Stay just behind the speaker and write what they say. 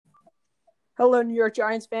Hello, New York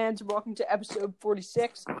Giants fans, and welcome to episode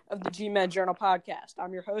 46 of the G-Men Journal podcast.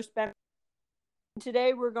 I'm your host, Ben.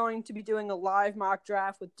 Today, we're going to be doing a live mock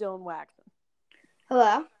draft with Dylan Wagner.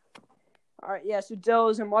 Hello. All right, so Dill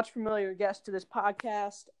is a much familiar guest to this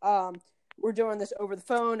podcast. We're doing this over the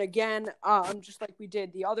phone again, just like we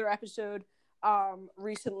did the other episode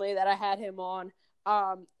recently that I had him on.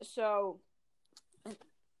 So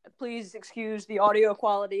please excuse the audio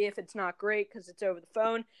quality if it's not great because it's over the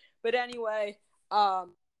phone. But anyway, a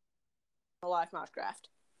live mock draft.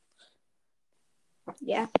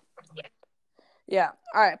 Yeah. All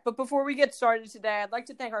right. But before we get started today, I'd like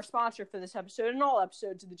to thank our sponsor for this episode and all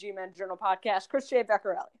episodes of the G-Men Journal podcast, Chris J.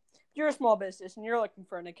 Vecchiarelli. If you're a small business and you're looking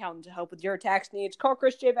for an accountant to help with your tax needs, call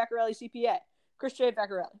Chris J. Vecchiarelli CPA. Chris J.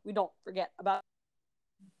 Vecchiarelli. We don't forget about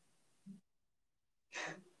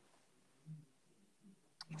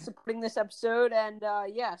supporting this episode. And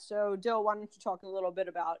so Dill, why don't you talk a little bit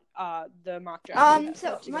about the mock draft?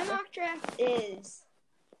 So my mock draft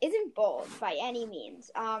isn't bold by any means.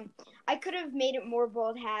 I could have made it more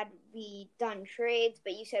bold had we done trades,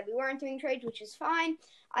 but you said we weren't doing trades, which is fine.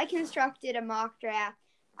 I constructed a mock draft.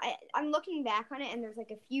 I'm looking back on it, and there's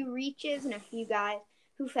like a few reaches and a few guys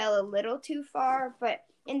who fell a little too far, but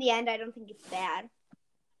in the end, I don't think it's bad.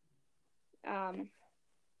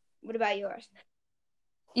 What about yours?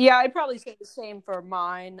 Yeah, I'd probably say the same for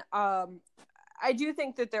mine. I do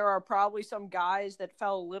think that there are probably some guys that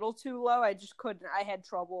fell a little too low. I had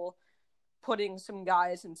trouble putting some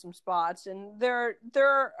guys in some spots, and there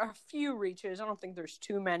are a few reaches. I don't think there's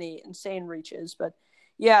too many insane reaches, but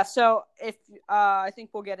yeah. So if I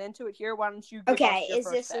think we'll get into it here. Why don't you? Okay, is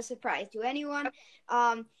this a surprise to anyone?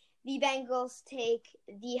 The Bengals take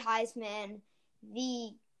the Heisman,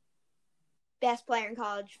 the best player in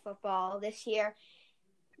college football this year,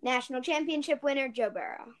 national championship winner Joe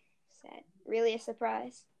Burrow. Is that really a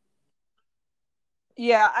surprise?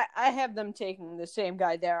 Yeah, I have them taking the same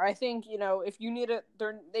guy there. I think, if you need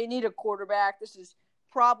they need a quarterback. This is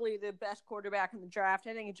probably the best quarterback in the draft.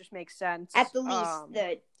 I think it just makes sense. At the least,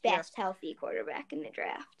 the best healthy quarterback in the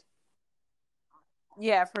draft.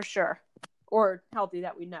 Yeah, for sure. Or healthy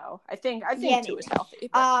that we know. I think Tua is healthy.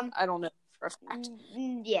 But I don't know for a fact.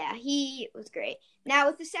 Yeah, he was great. Now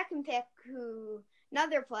with the second pick,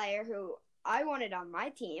 another player who I wanted on my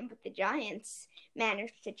team, but the Giants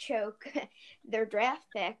managed to choke their draft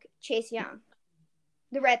pick, Chase Young.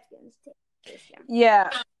 The Redskins take Chase Young.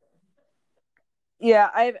 Yeah,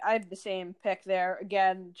 I have the same pick there.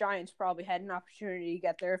 Again, Giants probably had an opportunity to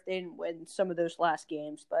get there if they didn't win some of those last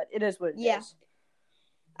games, but it is what it is.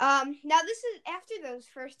 Now this is after those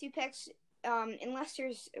first two picks, unless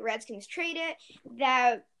there's Redskins trade it,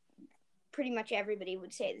 that pretty much everybody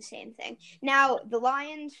would say the same thing. Now, the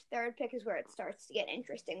Lions' third pick is where it starts to get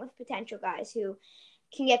interesting with potential guys who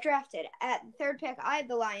can get drafted. At the third pick, I had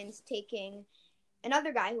the Lions taking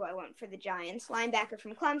another guy who I want for the Giants, linebacker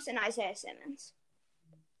from Clemson, Isaiah Simmons.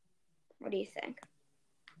 What do you think?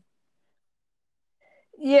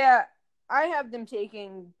 Yeah, I have them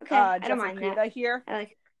taking I don't mind that here. I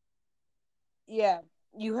like. Yeah,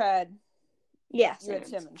 you had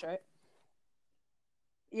Simmons, right?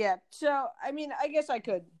 Yeah, so I mean, I guess I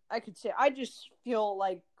could say I just feel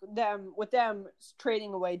like with them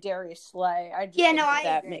trading away Darius Slay. I think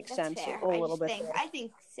that agree. Makes That's sense fair. a little bit. I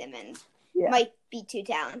think Simmons might be too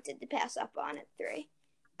talented to pass up on at 3.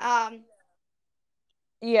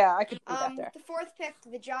 Yeah, I could do that there. The fourth pick,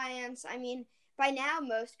 the Giants. I mean, by now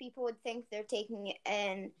most people would think they're taking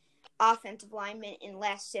an offensive lineman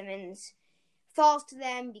unless Simmons falls to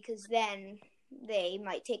them, because then they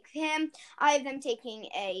might take him. I have them taking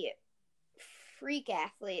a freak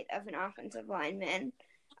athlete of an offensive lineman.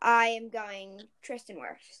 I am going Tristan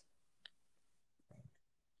Wirfs.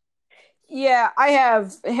 Yeah, I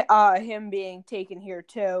have him being taken here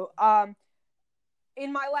too.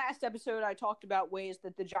 In my last episode, I talked about ways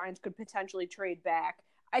that the Giants could potentially trade back.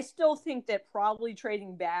 I still think that probably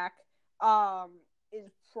trading back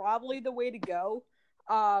is probably the way to go.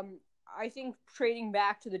 I think trading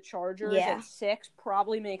back to the Chargers at 6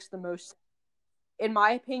 probably makes the most sense, in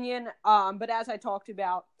my opinion. But as I talked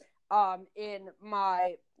about in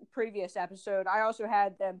my previous episode, I also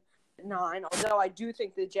had them at 9, although I do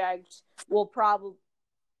think the Jags will probably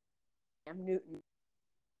Newton.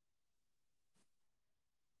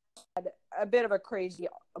 A bit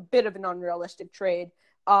of an unrealistic trade.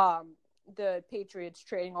 The Patriots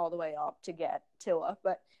trading all the way up to get Tua.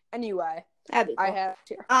 But anyway, that'd be cool. I have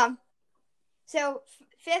here. So,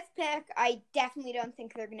 fifth pick, I definitely don't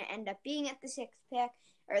think they're going to end up being at the 6th pick,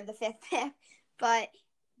 or the 5th pick, but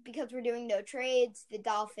because we're doing no trades, the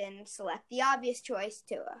Dolphins select the obvious choice,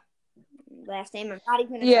 Tua. Last name I'm not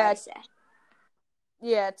even going to try to say.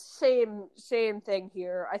 Yeah, it's same thing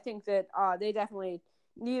here. I think that they definitely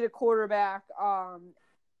need a quarterback.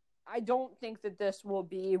 I don't think that this will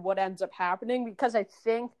be what ends up happening because I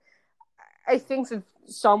think that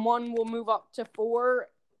someone will move up to 4,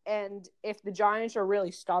 and if the Giants are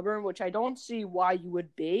really stubborn, which I don't see why you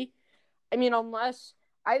would be, I mean,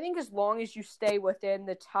 I think as long as you stay within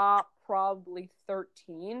the top probably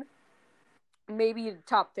 13, maybe the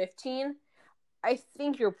top 15, I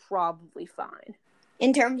think you're probably fine.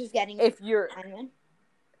 In terms of getting if you're lineman?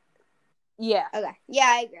 Yeah. Okay. Yeah,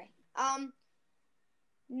 I agree.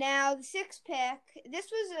 Now the 6th pick, this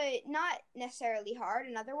was not necessarily hard.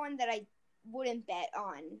 Another one that I wouldn't bet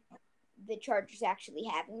on the Chargers actually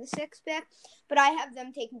having the 6th pick, but I have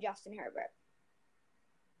them taking Justin Herbert.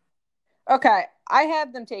 Okay, I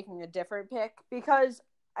have them taking a different pick because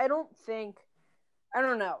I don't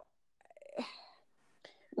know.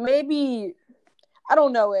 Maybe, I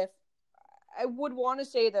don't know if I would want to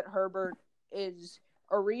say that Herbert is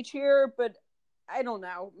a reach here, but I don't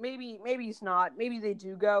know. Maybe he's not. Maybe they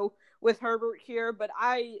do go with Herbert here, but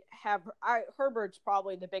Herbert's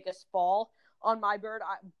probably the biggest fall on my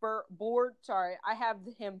board. Sorry, I have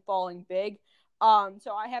him falling big.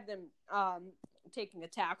 So I have them taking a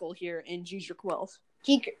tackle here in Jedrick Wills.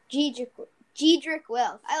 Jedrick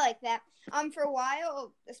Wills. I like that. For a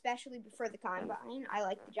while, especially before the combine, I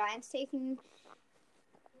like the Giants taking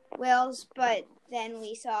Wills, but then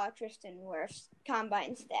we saw Tristan Wirfs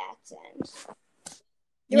combine stats and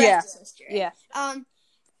the rest is history. Yeah.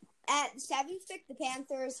 At the 7th pick, the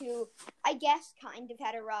Panthers, who I guess kind of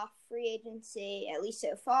had a rough free agency, at least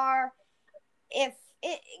so far.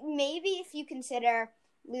 Maybe if you consider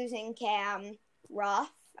losing Cam,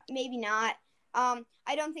 rough, maybe not. I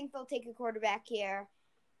don't think they'll take a quarterback here.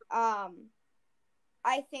 I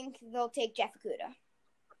think they'll take Jeff Okudah.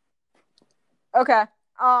 Okay.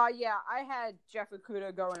 Yeah, I had Jeff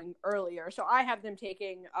Okudah going earlier, so I have them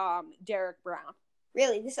taking Derek Brown.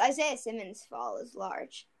 Really, this Isaiah Simmons fall is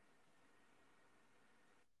large.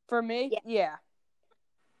 For me, yeah.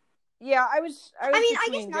 I guess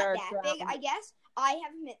not Derek that Brown. big. I guess I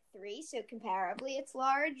have him at 3, so comparably it's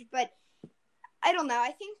large, but I don't know.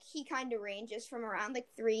 I think he kind of ranges from around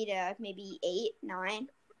 3 to maybe 8, 9.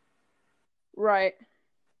 Right.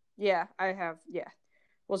 Yeah, I have. Yeah,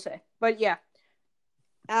 we'll say, but yeah.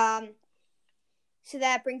 So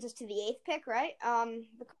that brings us to the 8th pick, right?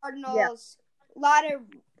 The Cardinals. Yeah.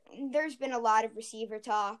 There's been a lot of receiver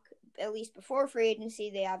talk, at least before free agency.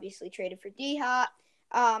 They obviously traded for D-Hop,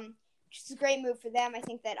 which is a great move for them. I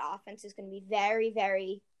think that offense is going to be very,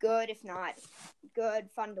 very good, if not good,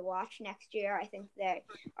 fun to watch next year. I think they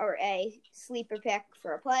are a sleeper pick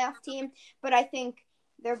for a playoff team, but I think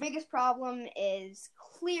their biggest problem is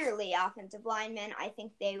clearly offensive linemen. I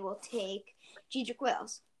think they will take Jedrick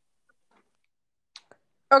Wills.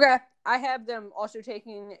 Okay. I have them also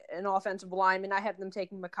taking an offensive lineman. I have them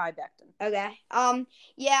taking Mekhi Becton. Okay.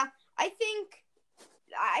 Yeah, I think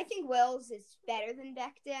Wills is better than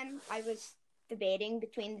Becton. I was debating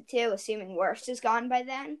between the two, assuming Wirfs is gone by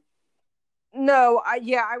then. No, I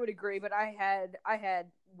would agree, but I had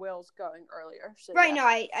Wills going earlier. So right, yeah. No,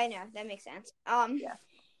 I know. That makes sense. Yeah.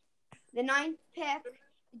 The 9th pick,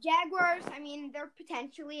 the Jaguars, I mean, they're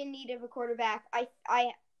potentially in need of a quarterback. I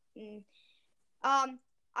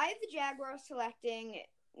have the Jaguars selecting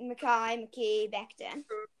Mekhi Becton.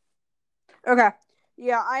 Okay.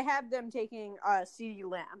 Yeah, I have them taking CeeDee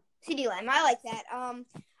Lamb. CeeDee Lamb, I like that.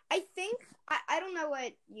 I think, I don't know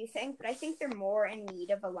what you think, but I think they're more in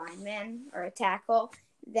need of a lineman or a tackle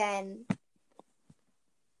than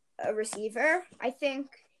a receiver. I think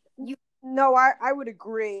No, I would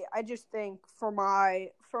agree. I just think for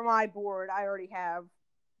my board, I already have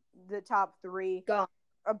the top 3 gone.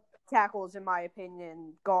 Tackles, in my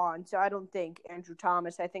opinion, gone. So I don't think Andrew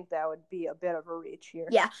Thomas. I think that would be a bit of a reach here.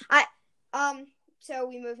 Yeah. So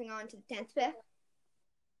we moving on to the 10th pick?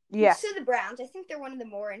 Yeah. So the Browns, I think they're one of the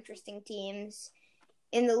more interesting teams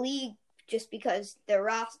in the league just because their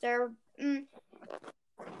roster.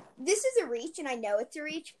 This is a reach, and I know it's a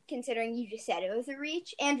reach, considering you just said it was a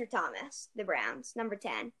reach. Andrew Thomas, the Browns, number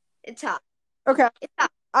 10. It's tough. Okay. It's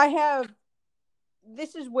tough.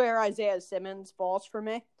 This is where Isaiah Simmons falls for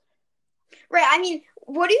me. Right. I mean,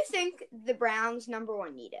 what do you think the Browns' number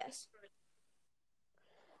 1 need is?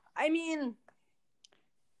 I mean,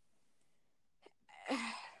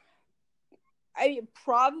 I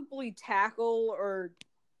probably tackle or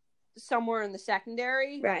somewhere in the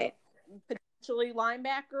secondary. Right. Potentially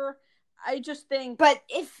linebacker. I just think. But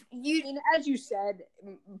if you. As you said,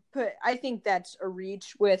 I think that's a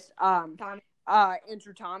reach with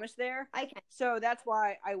Andrew Thomas there. Okay. So that's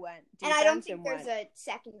why I went defense. And I don't think there's a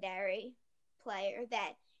secondary player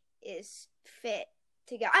that is fit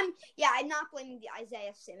to go. I'm not blaming the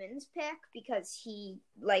Isaiah Simmons pick because he,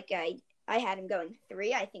 like I had him going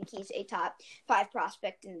 3. I think he's a top 5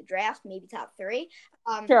 prospect in the draft, maybe top 3.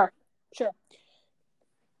 Sure.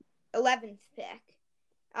 11th pick.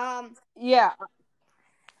 Yeah.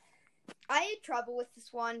 I had trouble with this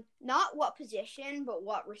one. Not what position, but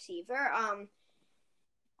what receiver.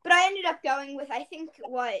 But I ended up going with, I think,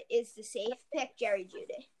 what is the safe pick, Jerry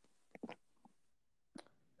Jeudy.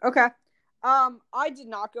 Okay. I did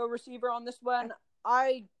not go receiver on this one.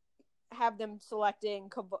 I have them selecting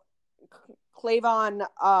Clavon.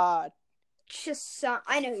 I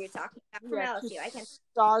know who you're talking about from LSU. I can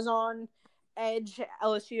Stazon, edge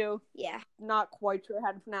LSU. Yeah. Not quite sure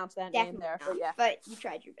how to pronounce that Definitely name there, not, but yeah. But you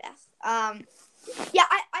tried your best. Yeah,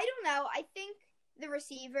 I don't know. I think the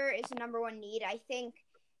receiver is the number 1 need. I think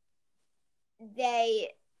they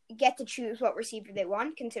get to choose what receiver they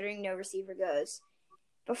want, considering no receiver goes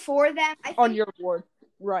before them. I think, on your board,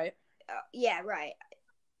 right? Yeah, right.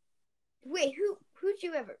 Wait, who'd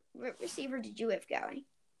you have? What receiver did you have going?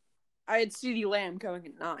 I had CeeDee Lamb going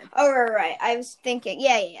at 9. Oh, right. I was thinking.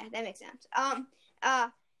 Yeah. That makes sense. Yeah,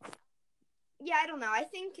 I don't know. I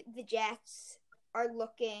think the Jets are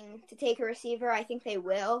looking to take a receiver. I think they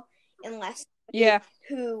will, unless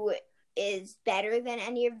who is better than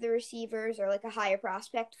any of the receivers or like a higher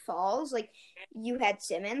prospect falls. Like you had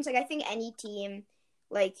Simmons. Like I think any team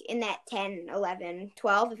like in that 10, 11,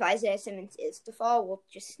 12, if Isaiah Simmons is to fall, we'll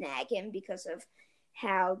just snag him because of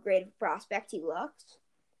how great of a prospect he looks.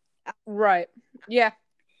 Right. Yeah.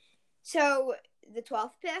 So the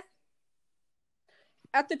 12th pick?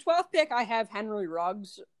 At the 12th pick, I have Henry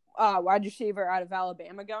Ruggs, wide receiver out of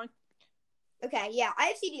Alabama going. Okay, yeah. I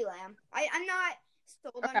have CeeDee Lamb. I'm not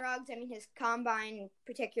sold on Ruggs. I mean, his combine,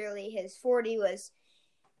 particularly his 40, was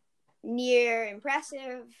near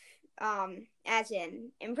impressive, as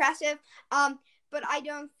in impressive. But I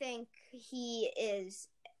don't think he is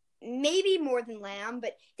maybe more than Lamb,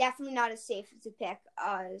 but definitely not as safe as a pick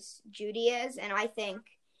as Jeudy is. And I think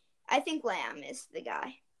Lamb is the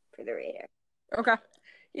guy for the Raiders. Okay.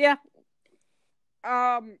 Yeah.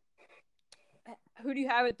 Who do you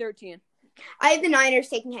have at 13? I have the Niners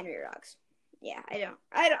taking Henry Ruggs. Yeah,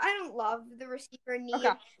 I don't love the receiver need,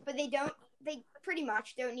 but they pretty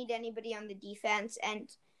much don't need anybody on the defense, and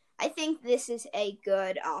I think this is a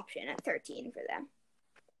good option at 13 for them.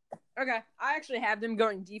 Okay, I actually have them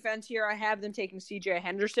going defense here. I have them taking C.J.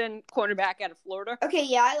 Henderson, cornerback out of Florida. Okay,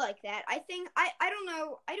 yeah, I like that. I think I don't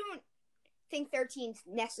know. I don't think 13's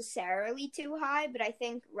necessarily too high, but I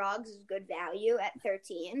think Ruggs is good value at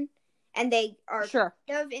 13, and they are kind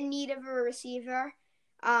of in need of a receiver.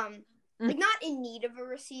 Like not in need of a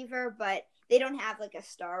receiver, but they don't have like a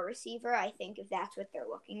star receiver. I think if that's what they're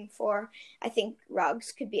looking for, I think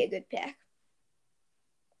Ruggs could be a good pick.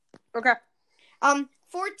 Okay.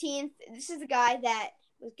 14th, this is the guy that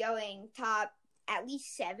was going top at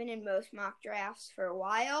least 7 in most mock drafts for a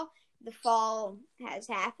while. The fall has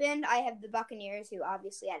happened. I have the Buccaneers, who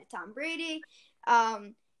obviously added Tom Brady.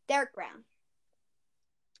 Derek Brown.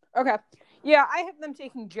 Okay. Yeah, I have them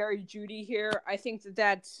taking Jerry Jeudy here. I think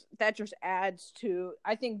that just adds to.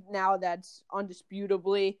 I think now that's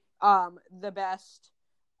undisputably the best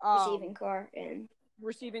receiving corps in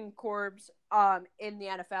the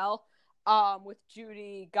NFL. With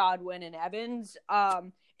Jeudy, Godwin, and Evans.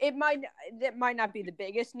 It might not be the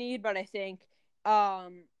biggest need, but I think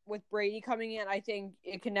with Brady coming in, I think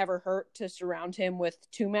it can never hurt to surround him with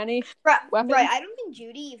too many weapons. Right. I don't think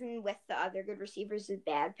Jeudy, even with the other good receivers, is a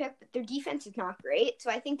bad pick, but their defense is not great, so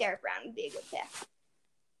I think Derek Brown would be a good pick.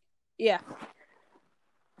 Yeah.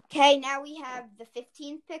 Okay, now we have the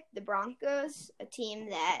 15th pick, the Broncos, a team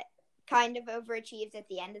that kind of overachieved at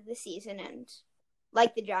the end of the season and,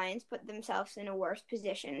 like the Giants, put themselves in a worse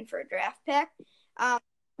position for a draft pick.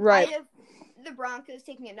 Right. I have the Broncos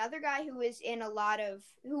taking another guy who was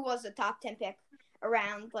a top 10 pick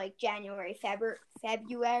around like January,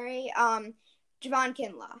 February. Javon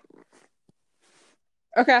Kinlaw.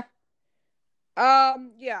 Okay.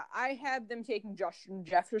 Yeah, I have them taking Justin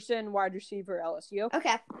Jefferson, wide receiver, LSU.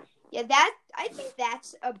 Okay. Yeah, I think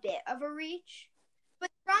that's a bit of a reach. But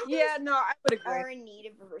the Broncos I would agree. are in need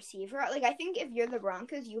of a receiver. Like, I think if you're the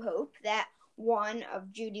Broncos, you hope that one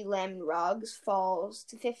of Jeudy, Lamb, and Ruggs falls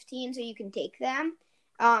to 15 so you can take them.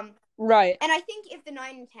 Right. And I think if the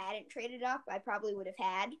Niners hadn't traded up, I probably would have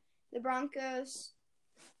had the Broncos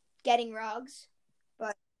getting Ruggs.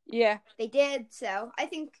 But they did, so I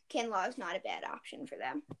think Kinlaw is not a bad option for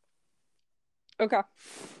them. Okay.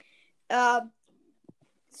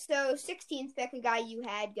 So 16th pick, a guy you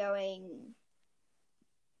had going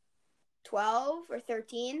 12 or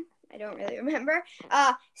 13. I don't really remember.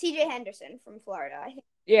 C.J. Henderson from Florida. I think.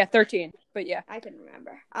 Yeah, 13. But yeah, I couldn't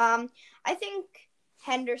remember. I think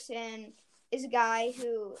Henderson is a guy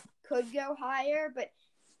who could go higher, but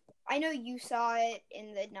I know you saw it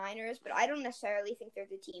in the Niners, but I don't necessarily think they're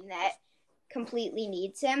the team that completely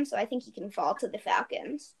needs him, so I think he can fall to the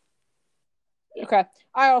Falcons. Yeah. Okay.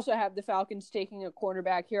 I also have the Falcons taking a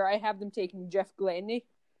cornerback here. I have them taking Jeff Gladney,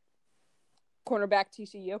 cornerback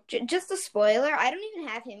TCU. Just a spoiler, I don't even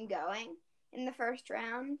have him going in the first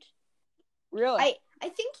round. Really? I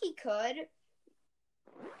think he could.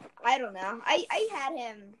 I don't know. I had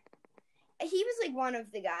him. He was like one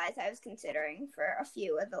of the guys I was considering for a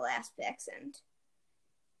few of the last picks, and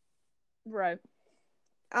right.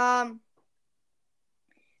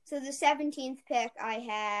 So the 17th pick, I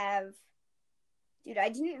have. Dude, I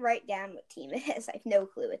didn't write down what team it is. I have no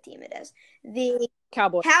clue what team it is. The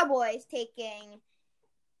Cowboys taking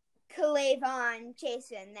K'Lavon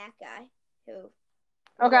Chaisson, that guy who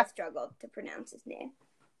struggled to pronounce his name.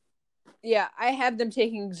 Yeah, I have them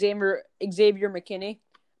taking Xavier McKinney,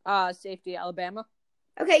 safety, Alabama.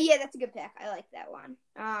 Okay, yeah, that's a good pick. I like that one.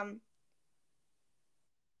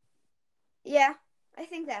 Yeah, I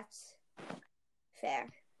think that's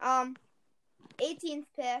fair. 18th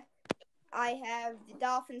pick, I have the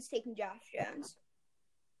Dolphins taking Josh Jones.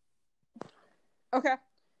 Okay.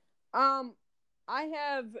 I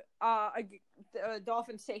have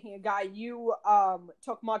Dolphins taking a guy you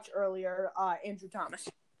took much earlier, Andrew Thomas.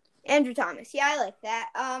 Andrew Thomas. Yeah, I like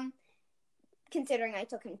that. Considering I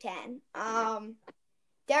took him 10.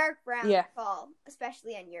 Derek Brown fall,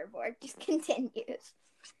 especially on your board, just continues.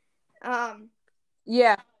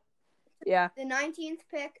 Yeah. The 19th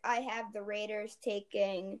pick, I have the Raiders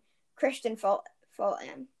taking Christian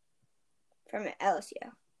Fulton from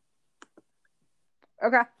LSU.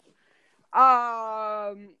 Okay.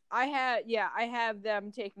 I have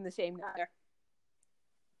them taking the same guy there.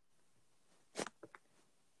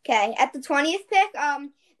 Okay, at the 20th pick, the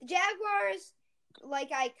Jaguars,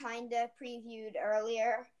 like I kind of previewed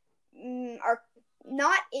earlier, are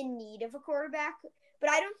not in need of a quarterback, but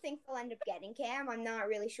I don't think they'll end up getting Cam. I'm not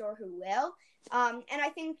really sure who will. And I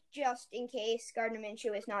think just in case Gardner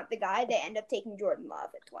Minshew is not the guy, they end up taking Jordan Love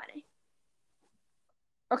at 20.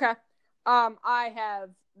 Okay. I have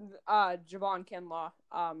Javon Kinlaw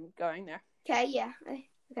going there. Okay, yeah.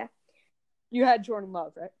 Okay. You had Jordan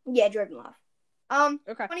Love, right? Yeah, Jordan Love.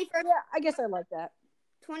 Okay. 21st. Yeah, I guess I like that.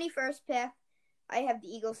 21st pick, I have the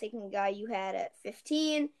Eagles taking a guy you had at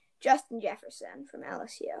 15, Justin Jefferson from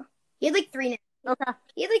LSU. He had like 3. Okay.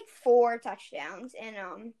 He had like 4 touchdowns in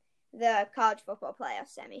the college football playoff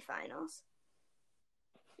semifinals.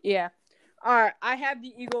 Yeah. All right. I have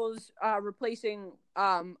the Eagles replacing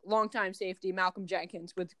longtime safety Malcolm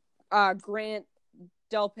Jenkins with Grant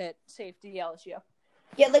Delpit, safety LSU.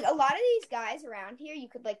 Yeah, like a lot of these guys around here, you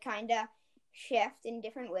could like kind of shift in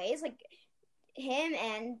different ways. Like him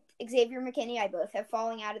and Xavier McKinney, I both have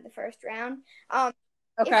falling out of the first round. Okay.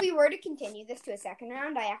 If we were to continue this to a second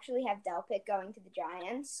round, I actually have Delpit going to the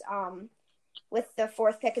Giants with the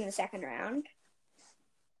 4th pick in the second round.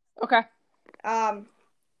 Okay. 22nd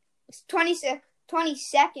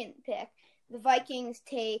pick, the Vikings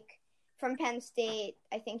take from Penn State.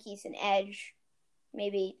 I think he's an edge,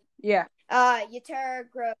 maybe. Yeah. Yetur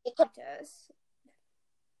Gross.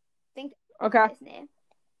 Think his name.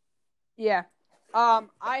 Yeah.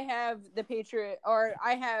 I have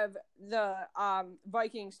the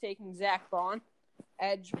Vikings taking Zach Bond,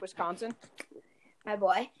 edge, Wisconsin. My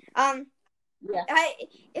boy. Yeah.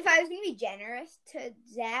 If I was going to be generous to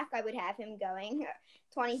Zach, I would have him going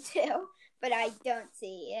 22, but I don't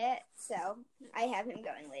see it, so I have him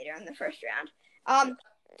going later in the first round.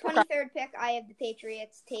 23rd pick, I have the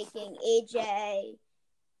Patriots taking AJ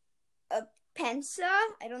Pensa.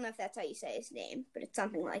 I don't know if that's how you say his name, but it's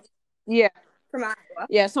something like from Iowa.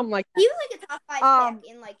 Yeah, something like that. He was like a top 5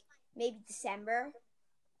 pick in like maybe December,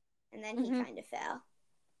 and then he kind of fell.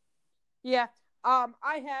 Yeah.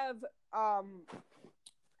 I have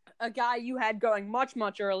a guy you had going much,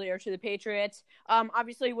 much earlier to the Patriots.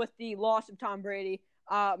 Obviously with the loss of Tom Brady,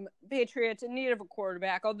 Patriots in need of a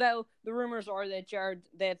quarterback, although the rumors are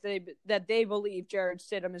that they believe Jarrett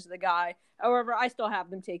Stidham is the guy. However, I still have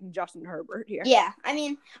them taking Justin Herbert here. Yeah, I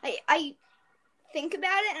mean, I think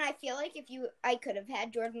about it, and I feel like I could have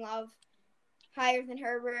had Jordan Love higher than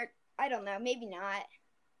Herbert. I don't know, maybe not.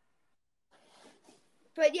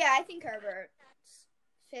 But yeah, I think Herbert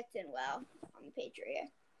fits in well on the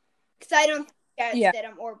Patriots. Because I don't think Jarrett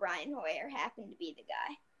Stidham or Brian Hoyer happen to be the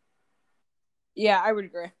guy. Yeah, I would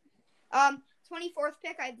agree. 24th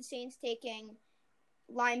pick, I have the Saints taking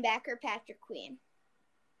linebacker Patrick Queen.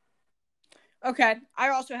 Okay, I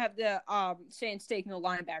also have the Saints taking a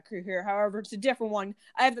linebacker here. However, it's a different one.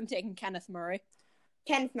 I have them taking Kenneth Murray.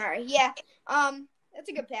 Kenneth Murray, yeah. That's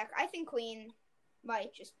a good pick. I think Queen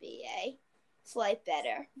might just be a slight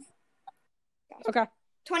better. Okay.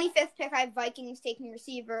 25th pick, I have Vikings taking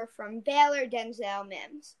receiver from Baylor, Denzel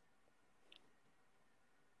Mims.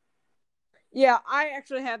 Yeah, I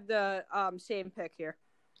actually have the same pick here.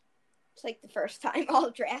 It's like the first time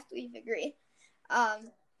all draft we've agreed.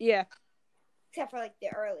 Yeah. Except for like the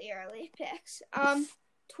early picks.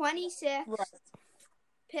 26th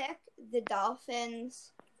pick, the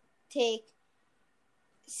Dolphins take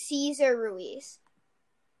Cesar Ruiz.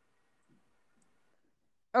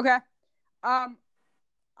 Okay.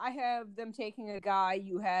 I have them taking a guy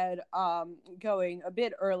you had going a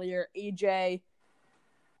bit earlier, AJ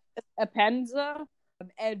Epenza,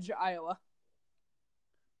 Edge, Iowa.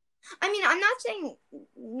 I mean, I'm not saying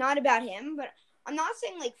not about him, but I'm not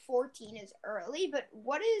saying like 14 is early, but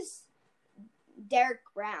what is Derek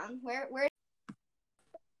Brown? Where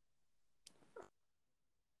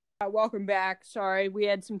welcome back. Sorry, we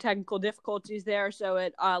had some technical difficulties there, so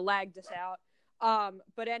it lagged us out.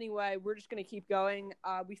 But anyway, we're just going to keep going.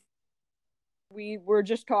 We were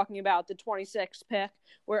just talking about the 26th pick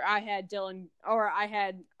where I had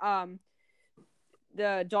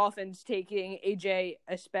the Dolphins taking AJ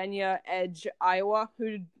Espena, Edge, Iowa. Who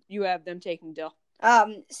did you have them taking, Dill?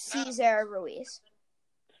 Cesar Ruiz.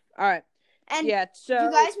 All right. And yeah, so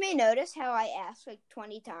you guys may notice how I asked like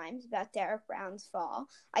 20 times about Derek Brown's fall.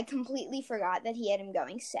 I completely forgot that he had him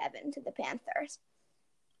going 7 to the Panthers.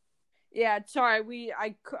 Yeah, sorry, we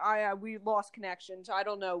lost connection, so I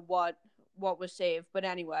don't know what was saved, but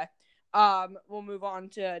anyway, we'll move on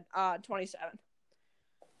to 27.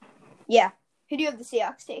 Yeah, who do you have the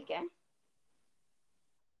Seahawks taking?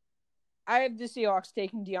 I have the Seahawks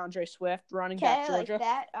taking DeAndre Swift, running back Georgia. I like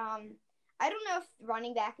that. I don't know if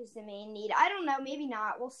running back is the main need. I don't know, maybe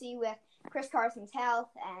not. We'll see with Chris Carson's health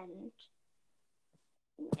and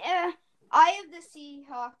I have the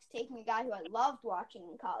Seahawks taking a guy who I loved watching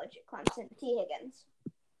in college at Clemson, T. Higgins.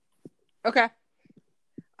 Okay.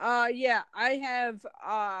 Yeah, I have,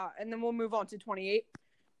 and then we'll move on to 28.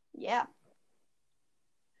 Yeah.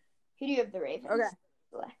 Who do you have the Ravens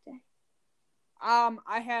selecting?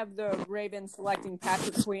 I have the Ravens selecting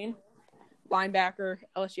Patrick Queen, linebacker,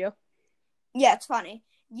 LSU. Yeah, it's funny.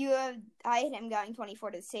 I had him going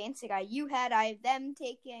 24 to the Saints. The guy you had, I have them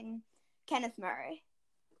taking Kenneth Murray.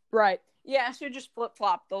 Right. Yeah, so just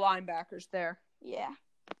flip-flop the linebackers there. Yeah.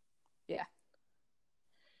 Yeah.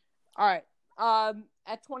 All right.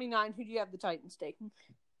 At 29, who do you have the Titans taking?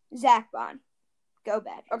 Zach Bond. Go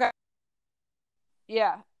Badgers. Okay.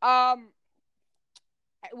 Yeah.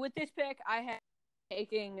 With this pick, I have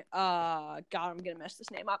taking God, I'm gonna mess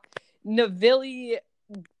this name up. Navili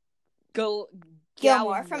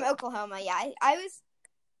Gilmore from Oklahoma. Yeah, I was.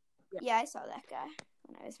 Yeah, I saw that guy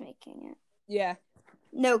when I was making it. Yeah.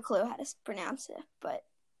 No clue how to pronounce it, but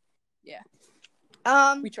yeah.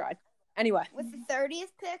 We tried. Anyway, with the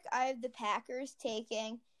 30th pick, I have the Packers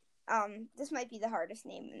taking. This might be the hardest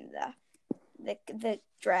name in the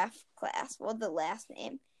draft class. Well, the last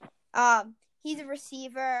name. He was a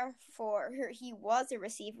receiver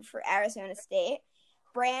for Arizona State.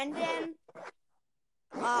 Brandon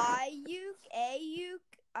Ayuk.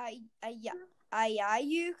 I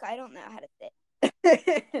don't know how to say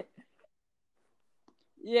it.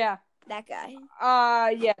 Yeah. That guy.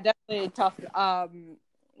 Yeah, definitely a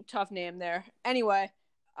tough name there. Anyway,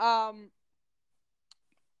 I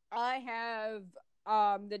have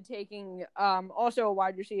then taking also a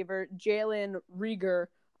wide receiver, Jalen Reagor,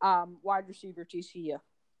 wide receiver TCU.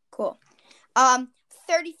 Cool.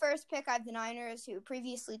 31st pick, I have the Niners, who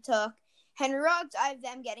previously took Henry Ruggs. I have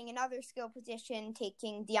them getting another skill position,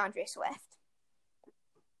 taking DeAndre Swift.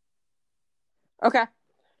 Okay.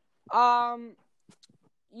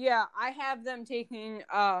 Yeah, I have them taking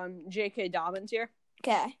J.K. Dobbins here.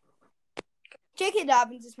 Okay. J.K.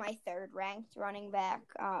 Dobbins is my third ranked running back.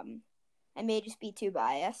 I may just be too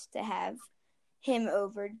biased to have him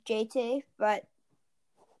over JT, but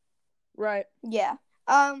right. Yeah.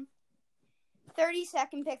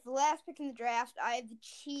 32nd pick, the last pick in the draft, I have the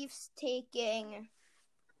Chiefs taking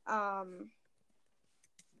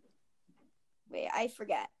wait, I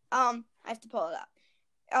forget. I have to pull it up.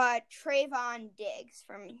 Trayvon Diggs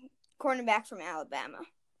cornerback from Alabama.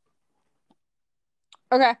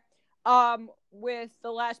 Okay. With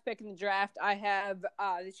the last pick in the draft, I have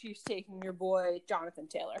the Chiefs taking your boy Jonathan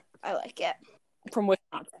Taylor. I like it. From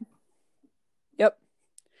Wisconsin. Yep.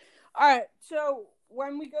 All right. So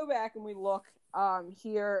when we go back and we look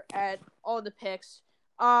here at all the picks,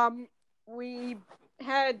 we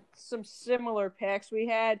had some similar picks. We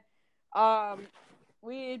had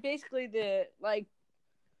basically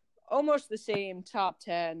almost the same top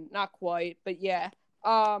 10, not quite, but yeah.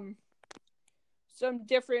 Some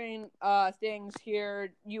different things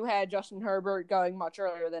here. You had Justin Herbert going much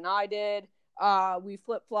earlier than I did. We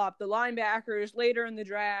flip-flopped the linebackers later in the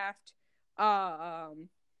draft.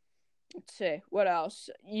 Let's see, what else?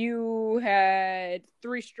 You had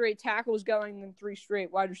 3 straight tackles going and 3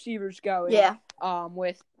 straight wide receivers going. Yeah.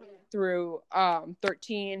 Through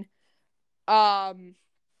 13.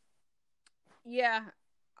 Yeah.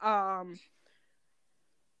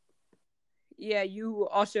 Yeah, you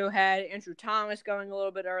also had Andrew Thomas going a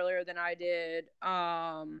little bit earlier than I did.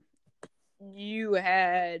 You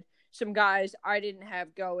had some guys I didn't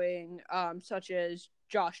have going, such as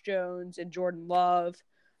Josh Jones and Jordan Love,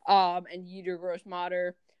 and Yetur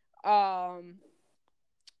Gross-Matter. Yeah,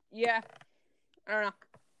 I don't know.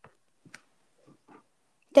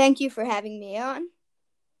 Thank you for having me on.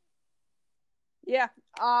 Yeah.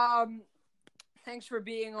 Thanks for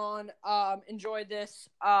being on. Enjoyed this.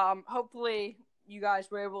 Hopefully you guys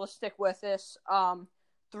were able to stick with this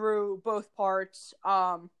through both parts.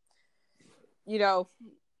 You know,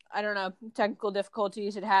 I don't know, technical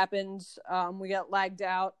difficulties, it happens. We got lagged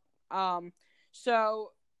out.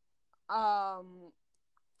 So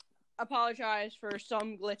apologize for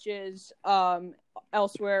some glitches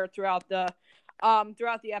elsewhere throughout the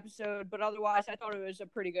episode, but otherwise I thought it was a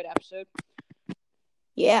pretty good episode.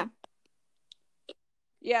 Yeah.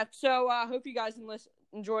 Yeah, so I hope you guys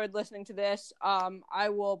enjoyed listening to this. I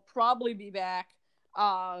will probably be back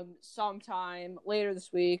sometime later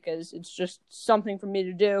this week, as it's just something for me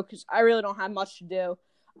to do because I really don't have much to do.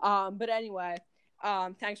 But anyway,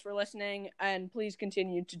 thanks for listening, and please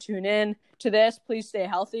continue to tune in to this. Please stay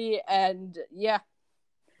healthy, and yeah.